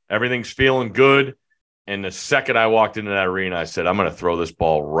arena. Everything's feeling good. And the second I walked into that arena, I said, I'm going to throw this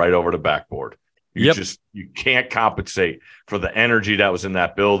ball right over the backboard. You can't compensate for the energy that was in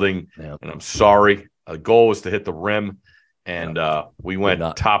that building. Yep. And I'm sorry. The goal was to hit the rim, and we went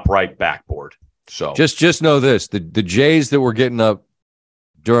top right backboard. So just know this: the Jays that were getting up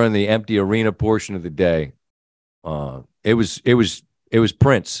during the empty arena portion of the day, it was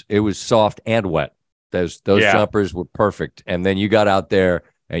Prince. It was soft and wet. Those jumpers were perfect. And then you got out there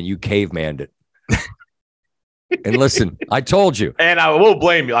and you cavemanned it. And listen, I told you. And I will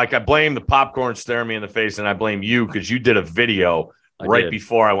blame you. Like, I blame the popcorn staring me in the face, and I blame you because you did a video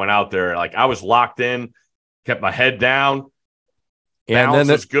before I went out there. Like, I was locked in, kept my head down. Balance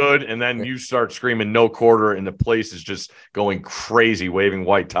was good. And then you start screaming no quarter, and the place is just going crazy, waving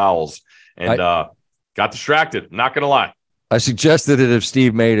white towels. And got distracted. I'm not going to lie. I suggested that if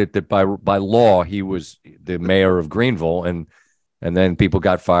Steve made it, that by law, he was the mayor of Greenville, and then people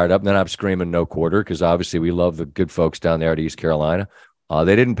got fired up. And then I'm screaming no quarter because obviously we love the good folks down there at East Carolina.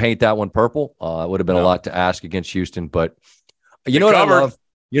 They didn't paint that one purple. It would have been a lot to ask against Houston. But you know what I love?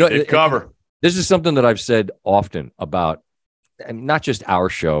 This is something that I've said often about, and not just our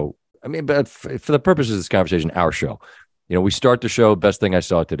show. I mean, but for the purposes of this conversation, our show. We start the show, best thing I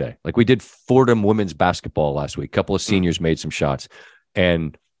saw today. Like, we did Fordham women's basketball last week. A couple of seniors made some shots,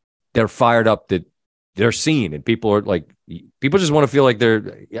 and they're fired up that they're seen, and people just want to feel like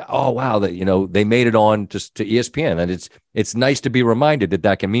they're, oh, wow, that, they made it on just to ESPN. And it's nice to be reminded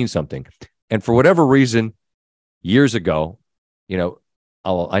that can mean something. And for whatever reason, years ago,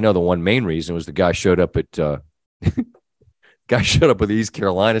 I know the one main reason was the guy showed up with the East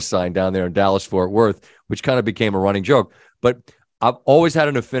Carolina sign down there in Dallas, Fort Worth, which kind of became a running joke. But I've always had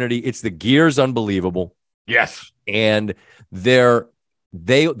an affinity. It's the gear's unbelievable. Yes. And they'll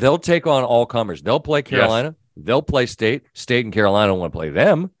take on all comers. They'll play Carolina. Yes. They'll play State. State and Carolina don't want to play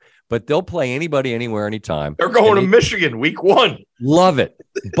them, but they'll play anybody, anywhere, anytime. They're going to Michigan week 1. Love it.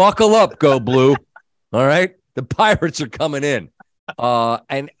 Buckle up, go Blue. All right. The Pirates are coming in.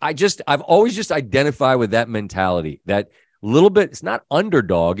 And I've always just identified with that mentality, that little bit. It's not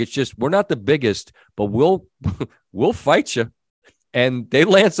underdog. It's just, we're not the biggest, but we'll fight you. And they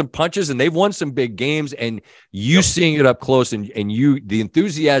land some punches, and they've won some big games. And you seeing it up close, and the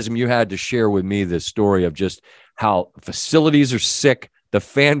enthusiasm you had to share with me, the story of just how facilities are sick. The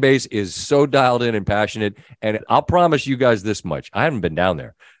fan base is so dialed in and passionate. And I'll promise you guys this much: I haven't been down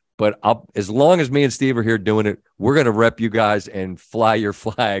there, but as long as me and Steve are here doing it, we're going to rep you guys and fly your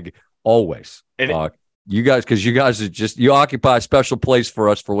flag always. And you guys, because you guys are you occupy a special place for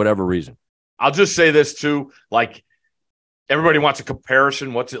us for whatever reason. I'll just say this too, like, everybody wants a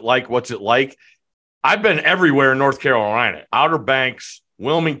comparison. What's it like? I've been everywhere in North Carolina, Outer Banks,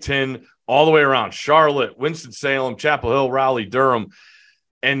 Wilmington, all the way around Charlotte, Winston-Salem, Chapel Hill, Raleigh, Durham.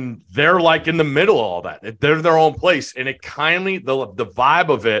 And they're like in the middle of all that. They're their own place. And it kindly, the vibe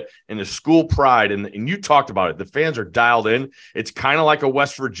of it and the school pride, and you talked about it, the fans are dialed in. It's kind of like a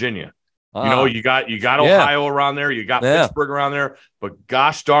West Virginia. You got Ohio around there, you got Pittsburgh around there, but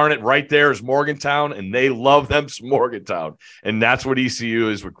gosh darn it, right there is Morgantown, and they love them some Morgantown. And that's what ECU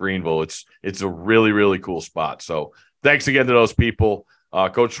is with Greenville. It's a really, really cool spot. So thanks again to those people.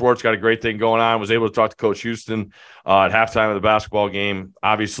 Coach Schwartz got a great thing going on. Was able to talk to Coach Houston at halftime of the basketball game.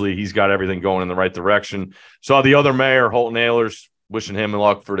 Obviously, he's got everything going in the right direction. Saw the other mayor, Holton Ahlers, wishing him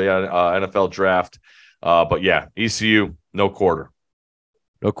luck for the NFL draft. But yeah, ECU, no quarter.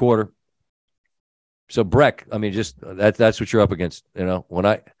 No quarter. So Breck, I mean, just that's what you're up against. When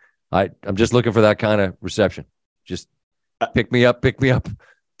I'm just looking for that kind of reception. Just pick me up,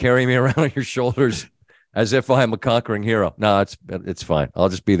 carry me around on your shoulders. as if I'm a conquering hero. No, it's fine. I'll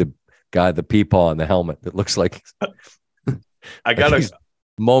just be the guy, the peepaw in the helmet that looks like I got he's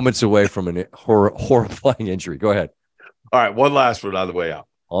moments away from an horrifying injury. Go ahead. All right, one last one on the way out.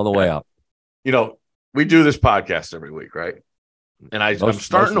 On the way out. You know, we do this podcast every week, right? And I'm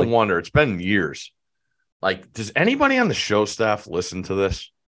starting to wonder, it's been years. Like, does anybody on the show staff listen to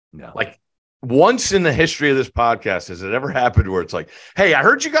this? No. Like, once in the history of this podcast, has it ever happened where it's like, hey, I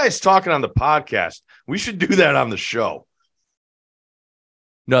heard you guys talking on the podcast. We should do that on the show.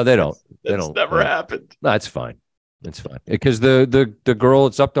 No, they don't. That's never happened. No, it's fine. It's fine. Because the girl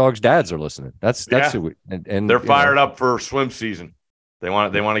at Sup Dog's dads are listening. That's who we, and they're fired up for swim season. They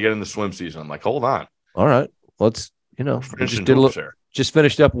want to get in the swim season. I'm like, hold on. All right. Let's, just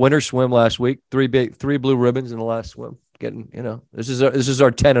finished up winter swim last week. Three blue ribbons in the last swim. This is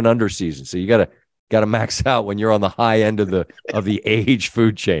our 10 and under season. So you gotta max out when you're on the high end of the age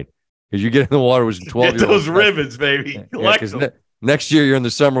food chain. Because you get in the water with 12 Get those ribbons, baby. Next year you're in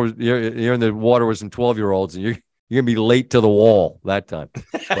the summer. You're in the water with some 12-year-olds, and you're gonna be late to the wall that time.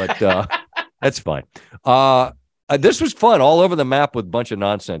 But that's fine. This was fun, all over the map with a bunch of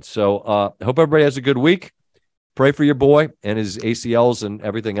nonsense. So I hope everybody has a good week. Pray for your boy and his ACLs and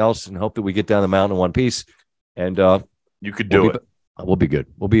everything else, and hope that we get down the mountain in one piece. And you could do it. We'll be good.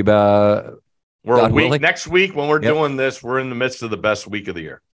 We'll be about. We're a week next week when we're doing this. We're in the midst of the best week of the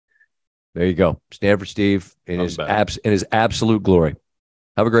year. There you go, Stanford Steve in his absolute glory.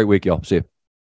 Have a great week, y'all. See you.